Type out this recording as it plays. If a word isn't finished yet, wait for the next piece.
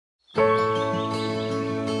Thank you.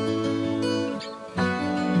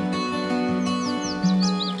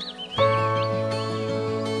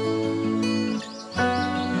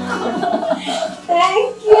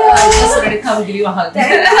 I just ready to come give you a hug.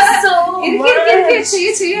 Thank you so much.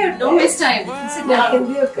 Cheer. Don't waste time. Sit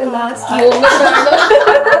down. Last moment.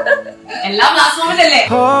 Ellam last moment alle.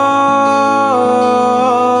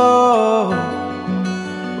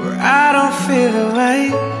 Where I don't feel away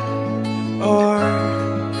or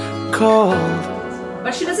cold.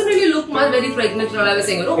 But she doesn't really look much very pregnant. I was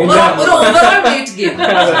saying, overall weight gain.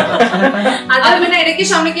 That's when I take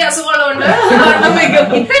Shamna ki asukal onda.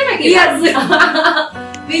 Yes.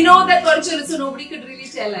 We know that culture, so nobody could really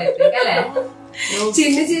tell. I think,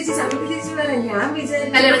 Chinnaaty, Shamna ചേച്ചി പറയാ ഞാൻ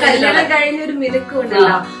വിചാരിച്ചു കല്യാണം കഴിഞ്ഞ ഒരു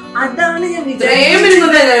മിനുക്കുണ്ടല്ലോ അതാണ് ഞാൻ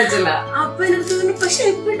വിചാരിച്ചത്. അപ്പൊ എനിക്ക് തോന്നുന്നു പക്ഷെ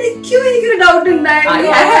എവിടേക്കോ എനിക്കൊരു ഡൗട്ട് ഉണ്ടായിരുന്നു.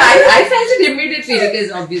 I felt it immediately because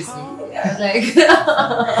obviously. Like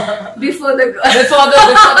before the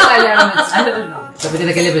kalyanam. I don't know.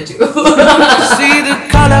 See the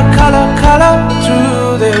color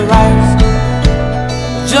through their eyes.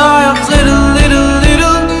 Joy of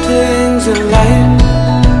little things in life.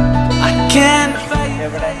 I can't fight.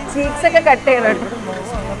 Cheeks ഒക്കെ കട്ട് ചെയ്യണം.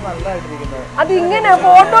 അത് ഇങ്ങനെ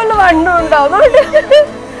ഫോട്ടോയിൽ വണ്ണുണ്ടാവും.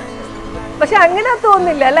 പക്ഷെ അങ്ങനെ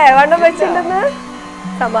തോന്നില്ല അല്ലേ വണ്ണം വെച്ചിട്ടുണ്ടെന്ന്.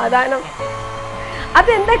 സമാധാനം.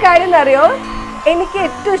 അതെന്താ കാര്യം എന്നറിയോ, എനിക്ക്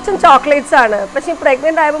ഏറ്റവും ഇഷ്ടം ചോക്ലേറ്റ്സ് ആണ്. പക്ഷെ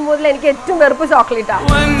പ്രഗ്നന്റ് ആയപ്പോൾ മുതൽ എനിക്ക് ഏറ്റവും വെറുപ്പ് ചോക്ലേറ്റ് ആണ്.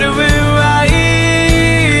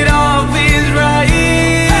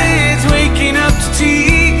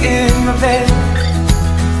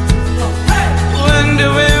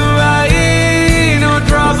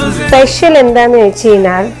 സ്പെഷ്യൽ എന്താന്ന് വെച്ച്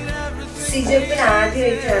കഴിഞ്ഞാൽ സിജപ്പിന്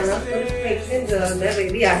ആദ്യമായിട്ടാണ് ഒരു പ്രഗ്നന്റ് ഗേളിനെ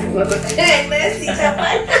റെഡി ആകുന്നത്.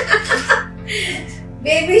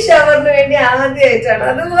 ബേബി ഷവറിന് വേണ്ടി ആദ്യമായിട്ടാണ്.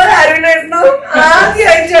 അതുപോലെ അരുണേട്ടനോ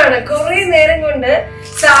ആദ്യമായിട്ടാണ്. കുറെ നേരം കൊണ്ട്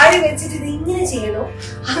സാരി വെച്ചിട്ട് ഇത് ഇങ്ങനെ ചെയ്യണോ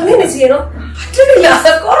അങ്ങനെ ചെയ്യണോ പറ്റുന്നില്ല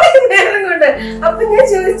കുറെ നേരം കൊണ്ട്. അപ്പൊ ഞാൻ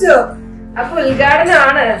ചോദിച്ചോ, അപ്പൊ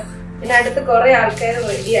ഉദ്ഘാടനമാണ്, പിന്നെ അടുത്ത് കുറെ ആൾക്കാർ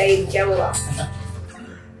റെഡി ആയിരിക്കാൻ പോവാ.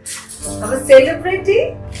 അപ്പൊ സെലിബ്രിറ്റി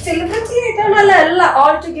ആയിട്ടാണല്ലോ അല്ല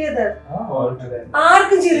ഓൾ ടുഗെദർ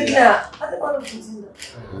ആർക്കും ചെയ്തിട്ടില്ല. അത്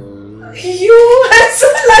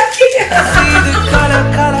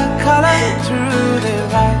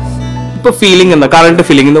ഇപ്പൊ ഫീലിംഗ് എന്താ കറന്റ്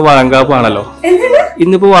ഫീലിംഗ്? ഇന്ന് വളങ്കാപ്പ് ആണല്ലോ,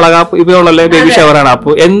 ഇന്നിപ്പോ വളകാപ്പ് ഇപ്പൊ ഉള്ളല്ലേ ബേബി ഷവർ ആണ്. അപ്പൊ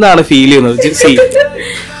എന്താണ് ഫീൽ ചെയ്യുന്നത്?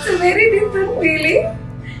 Very different feeling.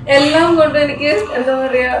 എല്ലാം കൊണ്ട് എനിക്ക് എന്താ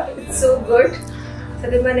പറയാ, ഇറ്റ്സ് സോ ഗുഡ്.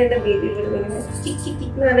 സത്യം പറഞ്ഞാൽ എന്റെ ബേബി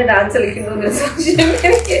ഡാൻസ് കളിക്കുന്നു.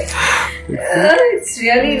 It's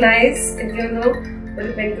really nice. എനിക്ക് തോന്നുന്നു ഒരു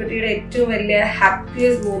പെൺകുട്ടിയുടെ ഏറ്റവും വലിയ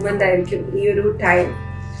ഹാപ്പിയസ്റ്റ് മൂമെന്റ് ആയിരിക്കും ഈ ഒരു time.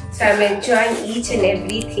 So I M enjoying each and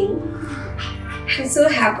everything. I'm so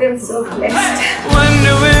happy, I'm so blessed.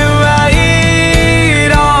 Wonder where I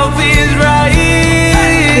eat, all feels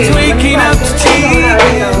right. Waking up to tea.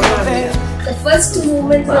 The first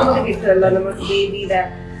moment നമുക്ക് കിട്ടുമല്ലോ നമുക്ക് ബേബിയുടെ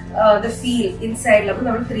the feel inside. അപ്പൊ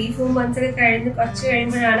നമ്മൾ 3-4 months ഒക്കെ കഴിഞ്ഞ് കുറച്ച്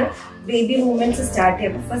കഴിയുമ്പോഴാണ് ബേബി മൂവ്മെന്റ്സ് സ്റ്റാർട്ട്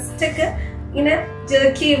ചെയ്യുക. ഫസ്റ്റ് ഒക്കെ ഇങ്ങനെ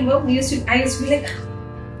ജെർക്ക് ചെയ്യുമ്പോൾ I used to be like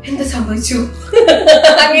എന്താ സംഭവിച്ചു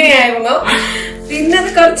അങ്ങനെയായിരുന്നു. പിന്നെ അത്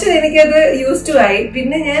കുറച്ച് എനിക്കത് യൂസ് ടു ആയി.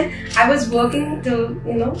 പിന്നെ I was working to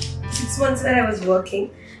 6 months where I was working.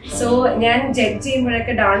 So ഞാൻ ജഡ്ജ്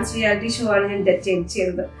ചെയ്യുമ്പോഴൊക്കെ ഡാൻസ് റിയാലിറ്റി ഷോ ആണ് ഞാൻ ജഡ്ജ്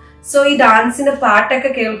ചെയ്തത്. സോ ഈ ഡാൻസിന്റെ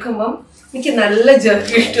പാട്ടൊക്കെ കേൾക്കുമ്പോൾ എനിക്ക് നല്ല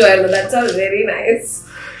ജെർക്ക് കിട്ടുമായിരുന്നു. That's all very nice.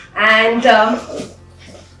 And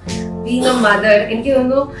being A mother, എനിക്ക്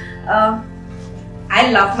തോന്നുന്നു I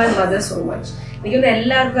love my mother so much. എനിക്കൊന്ന്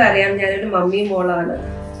എല്ലാവർക്കും അറിയാം ഞാനൊരു മമ്മി മോളാണ്.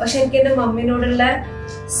 പക്ഷെ എനിക്ക് എന്റെ മമ്മിനോടുള്ള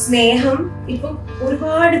സ്നേഹം ഇപ്പം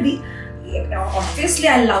ഒരുപാട് obviously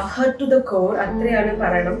I love her to the core, അത്രയാണ്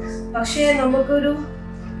പറയണം. പക്ഷെ നമുക്കൊരു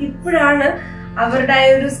ഇപ്പോഴാണ് അവരുടെ ആ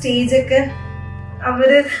ഒരു സ്റ്റേജ് ഒക്കെ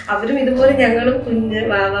അവരും ഇതുപോലെ ഞങ്ങളും കുഞ്ഞ്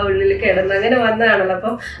വാവ ഉള്ളിൽ കിടന്ന് അങ്ങനെ വന്നതാണല്ലോ.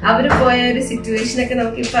 അപ്പം അവര് പോയ ഒരു സിറ്റുവേഷൻ ഒക്കെ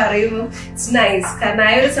നമുക്ക് ഇപ്പൊ അറിയുമ്പോൾ ഇറ്റ്സ് നൈസ്. കാരണം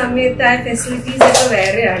ആ ഒരു സമയത്ത് ആ ഫെസിലിറ്റീസ് ഒക്കെ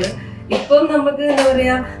വേറെയാണ്. ഇപ്പം നമുക്ക് എന്താ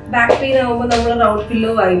പറയാ, ബാക്ക് പെയിൻ ആവുമ്പോൾ നമ്മൾ റൗണ്ട് പില്ലോ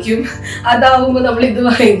വാങ്ങിക്കും, അതാവുമ്പോൾ നമ്മൾ ഇത്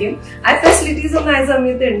വാങ്ങിക്കും. ആ ഫെസിലിറ്റീസ് ഒന്നും ആ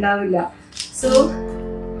സമയത്ത് ഉണ്ടാവില്ല. സോ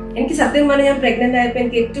എനിക്ക് സത്യം പറഞ്ഞാൽ ഞാൻ പ്രഗ്നന്റ് ആയപ്പോ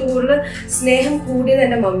എനിക്ക് ഏറ്റവും കൂടുതൽ സ്നേഹം കൂടിയത്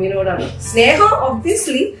എന്റെ മമ്മീനോടാണ്. സ്നേഹം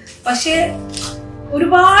ഒബ്വിയസ്ലി, പക്ഷെ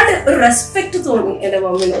ഒരുപാട് റെസ്പെക്ട് തോന്നി എന്റെ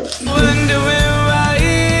മമ്മിനോട്.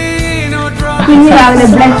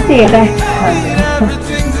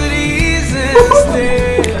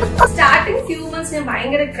 സ്റ്റാർട്ടിങ് ഫ്യൂ മന്ത്സ് ഞാൻ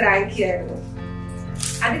ഭയങ്കര ക്രാങ്കി ആയിരുന്നു.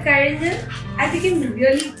 അത് കഴിഞ്ഞ് ഐ ബിക്കേം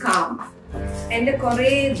റിയലി കാം. എന്റെ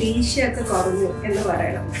കുറെ ദേഷ്യമൊക്കെ കുറഞ്ഞു എന്ന്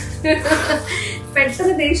പറയണം.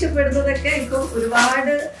 പെട്ടെന്ന് ദേഷ്യപ്പെടുന്നതൊക്കെ ഇപ്പൊ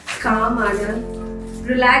ഒരുപാട് കാമാണ്,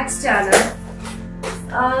 റിലാക്സ്ഡ് ആണ്.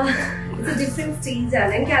 ഇറ്റ്സ് എ ഡിഫറെന്റ് സ്റ്റേജ്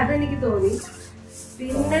ആണ്. എനിക്ക് തോന്നി.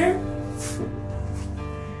 പിന്നെ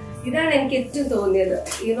ഇതാണ് എനിക്ക് ഏറ്റവും തോന്നിയത്.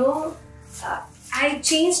 You know I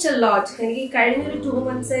changed a lot. എനിക്ക് കഴിഞ്ഞൊരു 2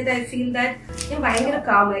 months ആയിട്ട് ഐ ഫീൽ ദാറ്റ് ഞാൻ ഭയങ്കര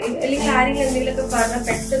കാമായി. അല്ലെങ്കിൽ ആരെങ്കിലും എന്തെങ്കിലുമൊക്കെ പറഞ്ഞാൽ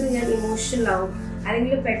പെട്ടെന്ന് ഞാൻ ഇമോഷണൽ ആവും,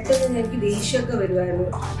 അല്ലെങ്കിൽ പെട്ടെന്ന് എനിക്ക് ദേഷ്യമൊക്കെ വരുമായിരുന്നു.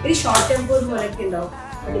 ഒരു ഷോർട്ട് ടെമ്പർ പോലെയൊക്കെ ഉണ്ടാവും.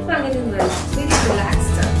 ഇപ്പൊ അങ്ങനെയൊന്നും അല്ല, വെരി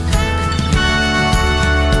റിലാക്സ്ഡ് ആണ്.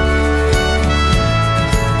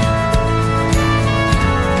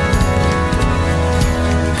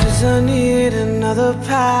 I need another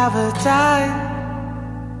paradise.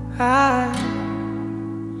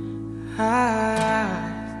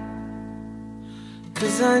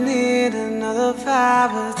 Cause I need another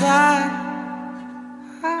paradise.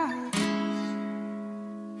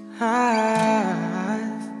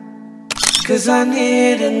 Cause I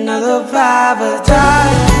need another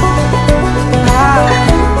paradise.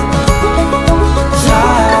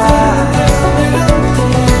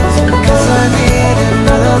 Cause I need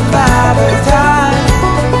another paradise.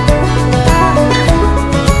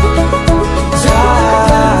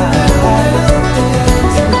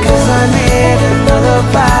 Cause I need another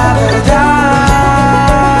paradise.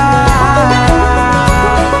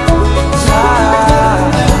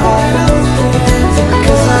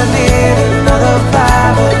 Cause I need another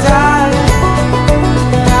paradise.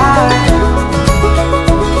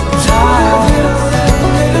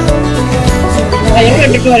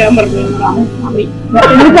 കണ്ടിട്ട് വരാൻ പറഞ്ഞു.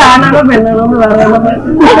 കാണാനോ പെണ്ണുകളോന്ന് പറയുന്നത്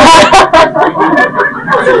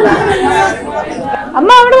അമ്മ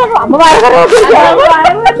അവിടെ അമ്മ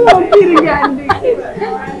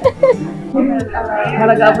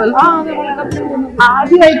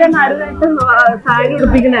ആദ്യമായിട്ടാണ് അടുത്തായിട്ട് സാരി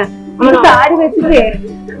ഉടുപ്പിക്കണേ. നമ്മൾ സാരി വെച്ചിട്ട്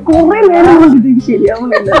കുറെ നേരം കൊണ്ടിട്ട്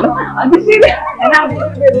ശരിയാവുന്നില്ലല്ലോ. അത് ശരി.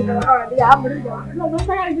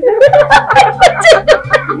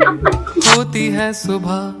 होती है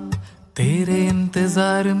सुबह तेरे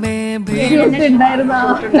इंतजार में भी.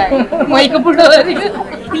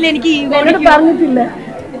 ഇല്ല, എനിക്ക് എന്നോട് പറഞ്ഞിട്ടില്ല.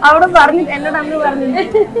 അവിടെ പറഞ്ഞു, എന്നോട് അന്ന് പറഞ്ഞില്ല.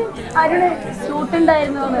 അവരുടെ ഷൂട്ട്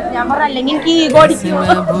ഉണ്ടായിരുന്നു. ഞാൻ പറഞ്ഞു അല്ലെങ്കിൽ എനിക്ക് ഈഗോടിക്കോ.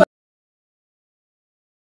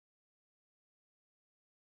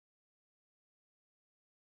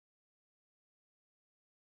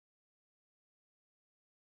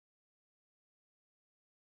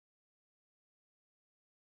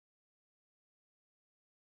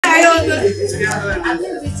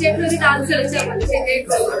 ഒരു ഡാൻസ് കളിച്ചാൽ മതി.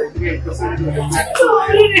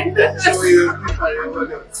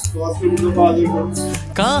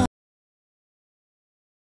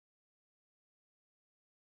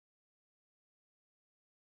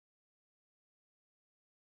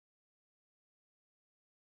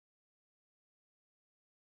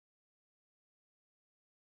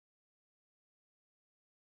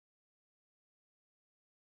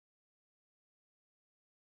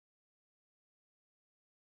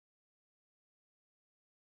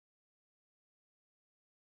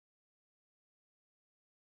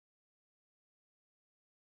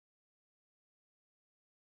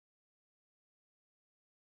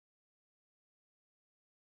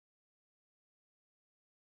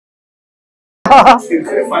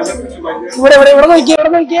 ഇവിടെ നോക്കിയേ, ഇവിടെ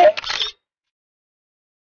നോക്കിയേ.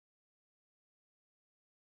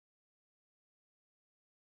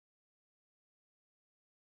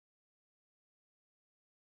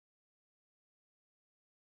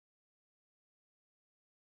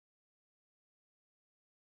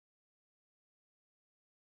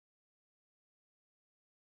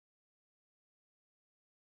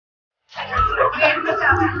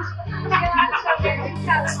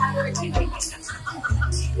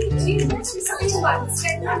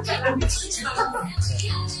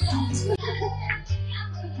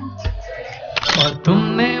 और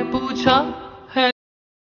तुमने पूछा है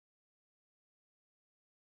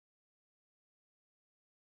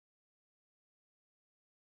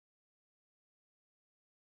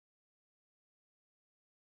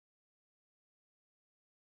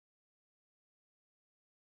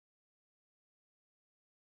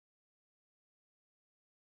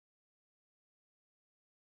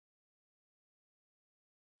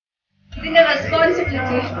ഇതിന്റെ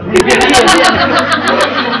responsibility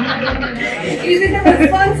he's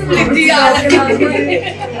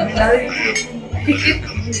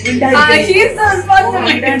the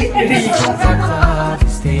responsibility.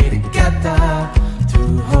 Stay together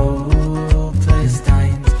through hopeless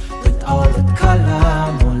times with all the color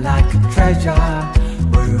more like a treasure.